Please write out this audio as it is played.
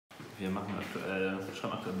Wir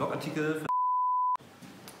schreiben aktuell Blogartikel,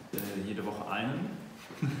 jede Woche einen.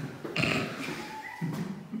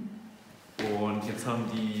 Und jetzt haben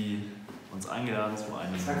die uns eingeladen zu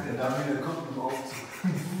einem... Sagt der Daniel, der kommt im Aufzug.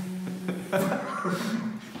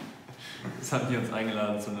 Jetzt haben die uns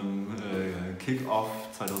eingeladen zu einem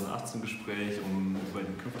Kick-Off 2018 Gespräch, um über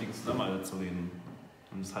die künftige Zusammenarbeit zu reden.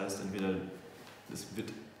 Und das heißt, entweder es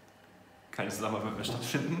wird keine Zusammenarbeit mehr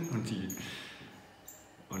stattfinden und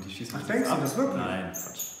die schießen uns ab. Denkst du das wirklich? Nein,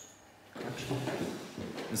 Quatsch.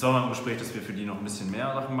 Es war mal ein Gespräch, dass wir für die noch ein bisschen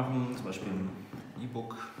mehr Sachen machen, zum Beispiel ein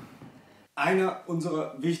E-Book. Einer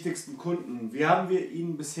unserer wichtigsten Kunden. Wie haben wir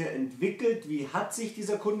ihn bisher entwickelt? Wie hat sich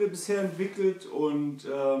dieser Kunde bisher entwickelt? Und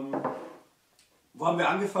wo haben wir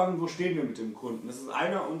angefangen? Wo stehen wir mit dem Kunden? Das ist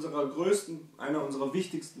einer unserer größten, einer unserer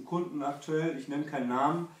wichtigsten Kunden aktuell. Ich nenne keinen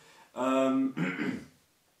Namen.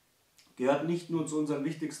 Gehört nicht nur zu unseren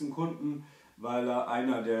wichtigsten Kunden, weil er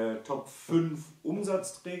einer der Top 5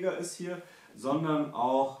 Umsatzträger ist hier, sondern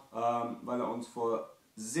auch, weil er uns vor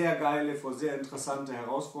sehr geile, vor sehr interessante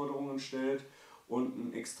Herausforderungen stellt und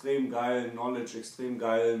einen extrem geilen Knowledge, extrem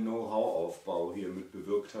geilen Know-how-Aufbau hier mit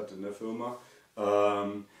bewirkt hat in der Firma.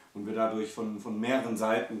 Und wir dadurch von mehreren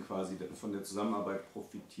Seiten quasi von der Zusammenarbeit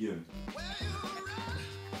profitieren.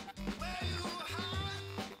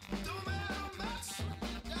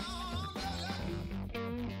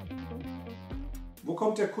 Wo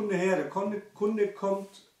kommt der Kunde her? Der Kunde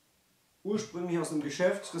kommt ursprünglich aus einem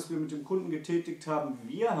Geschäft, das wir mit dem Kunden getätigt haben.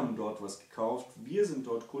 Wir haben dort was gekauft, wir sind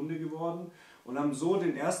dort Kunde geworden und haben so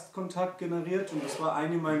den Erstkontakt generiert. Und das war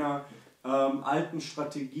eine meiner alten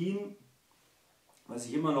Strategien, was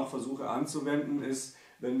ich immer noch versuche anzuwenden, ist,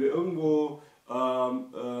 wenn wir irgendwo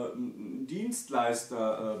einen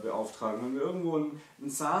Dienstleister beauftragen, wenn wir irgendwo ein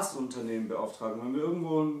SaaS-Unternehmen beauftragen, wenn wir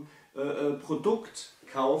irgendwo ein Produkt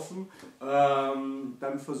kaufen,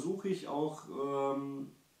 dann versuche ich auch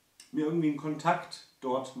mir irgendwie einen Kontakt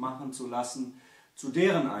dort machen zu lassen zu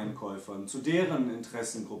deren Einkäufern, zu deren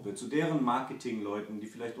Interessengruppe, zu deren Marketingleuten, die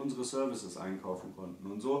vielleicht unsere Services einkaufen konnten.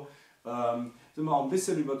 Und so sind wir auch ein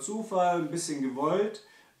bisschen über Zufall, ein bisschen gewollt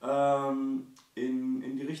an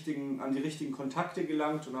die richtigen Kontakte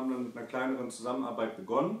gelangt und haben dann mit einer kleineren Zusammenarbeit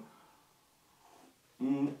begonnen.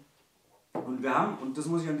 Und wir haben, und das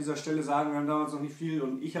muss ich an dieser Stelle sagen, wir haben damals noch nicht viel,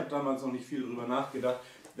 und ich habe damals noch nicht viel darüber nachgedacht,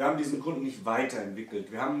 wir haben diesen Kunden nicht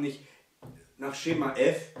weiterentwickelt. Wir haben nicht nach Schema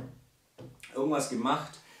F irgendwas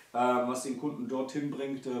gemacht, was den Kunden dorthin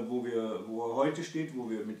bringt, wo er heute steht, wo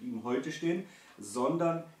wir mit ihm heute stehen,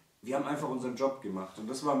 sondern wir haben einfach unseren Job gemacht. Und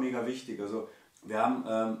das war mega wichtig. Also wir haben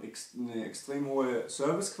eine extrem hohe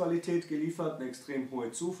Servicequalität geliefert, eine extrem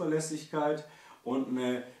hohe Zuverlässigkeit und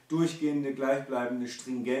eine durchgehende, gleichbleibende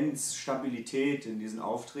Stringenz, Stabilität in diesen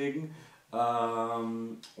Aufträgen.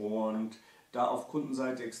 Und da auf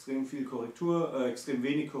Kundenseite extrem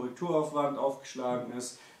wenig Korrekturaufwand aufgeschlagen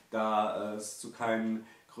ist, da es zu keinen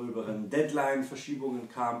gröberen Deadline-Verschiebungen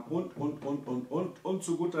kam und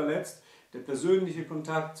zu guter Letzt der persönliche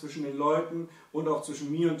Kontakt zwischen den Leuten und auch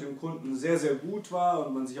zwischen mir und dem Kunden sehr, sehr gut war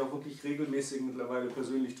und man sich auch wirklich regelmäßig mittlerweile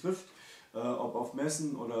persönlich trifft, ob auf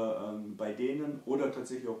Messen oder bei denen oder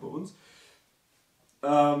tatsächlich auch bei uns,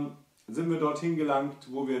 sind wir dorthin gelangt,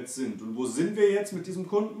 wo wir jetzt sind. Und wo sind wir jetzt mit diesem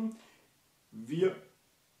Kunden? Wir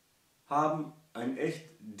haben ein echt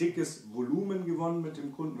dickes Volumen gewonnen mit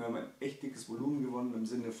dem Kunden. Wir haben ein echt dickes Volumen gewonnen im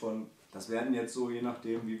Sinne von, das werden jetzt so, je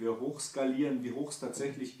nachdem wie wir hochskalieren, wie hoch es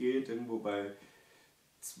tatsächlich geht, irgendwo bei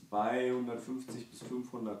 250 bis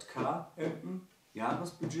 500.000 enden,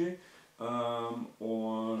 Jahresbudget.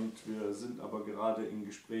 Und wir sind aber gerade in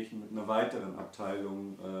Gesprächen mit einer weiteren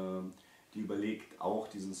Abteilung, die überlegt, auch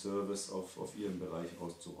diesen Service auf ihren Bereich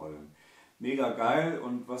auszurollen. Mega geil.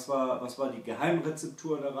 Und was war die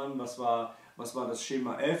Geheimrezeptur daran? Was war das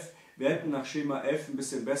Schema F? Wir hätten nach Schema F ein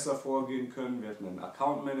bisschen besser vorgehen können. Wir hätten ein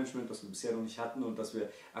Account Management, das wir bisher noch nicht hatten und das wir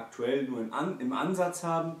aktuell nur im Ansatz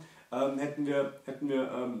haben, hätten wir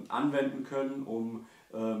anwenden können, um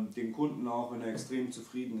den Kunden auch, wenn er extrem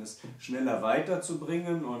zufrieden ist, schneller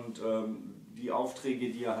weiterzubringen und die Aufträge,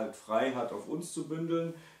 die er halt frei hat, auf uns zu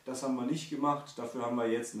bündeln. Das haben wir nicht gemacht. Dafür haben wir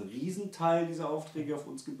jetzt einen Riesenteil dieser Aufträge auf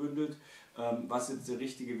uns gebündelt. Was jetzt der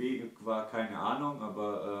richtige Weg war, keine Ahnung,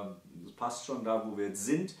 aber das passt schon da, wo wir jetzt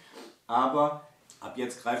sind. Aber ab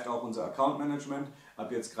jetzt greift auch unser Account Management,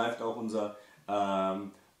 ab jetzt greift auch unser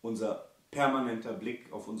permanenter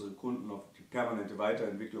Blick auf unsere Kunden, auf die permanente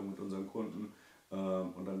Weiterentwicklung mit unseren Kunden.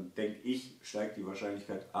 Und dann denke ich, steigt die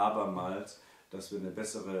Wahrscheinlichkeit abermals, dass wir eine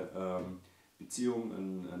bessere Beziehung,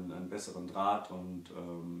 einen besseren Draht und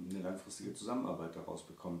eine langfristige Zusammenarbeit daraus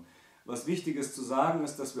bekommen. Was wichtig ist zu sagen,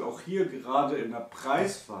 ist, dass wir auch hier gerade in der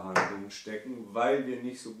Preisverhandlung stecken, weil wir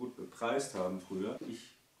nicht so gut bepreist haben früher.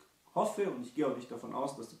 Ich hoffe und ich gehe auch nicht davon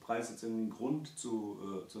aus, dass der Preis jetzt irgendwie ein Grund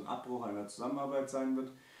zu einem Abbruch einer Zusammenarbeit sein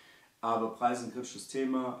wird. Aber Preis ist ein kritisches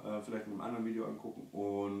Thema, vielleicht in einem anderen Video angucken.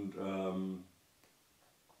 Und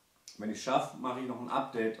wenn ich es schaffe, mache ich noch ein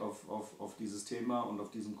Update auf dieses Thema und auf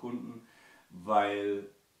diesen Kunden, weil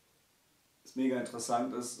es mega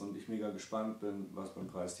interessant ist und ich mega gespannt bin, was beim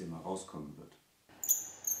Preisthema rauskommen wird.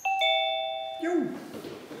 Juhu.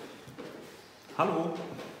 Hallo.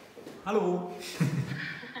 Hallo.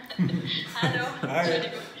 Hallo. Hi.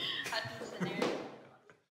 Entschuldigung.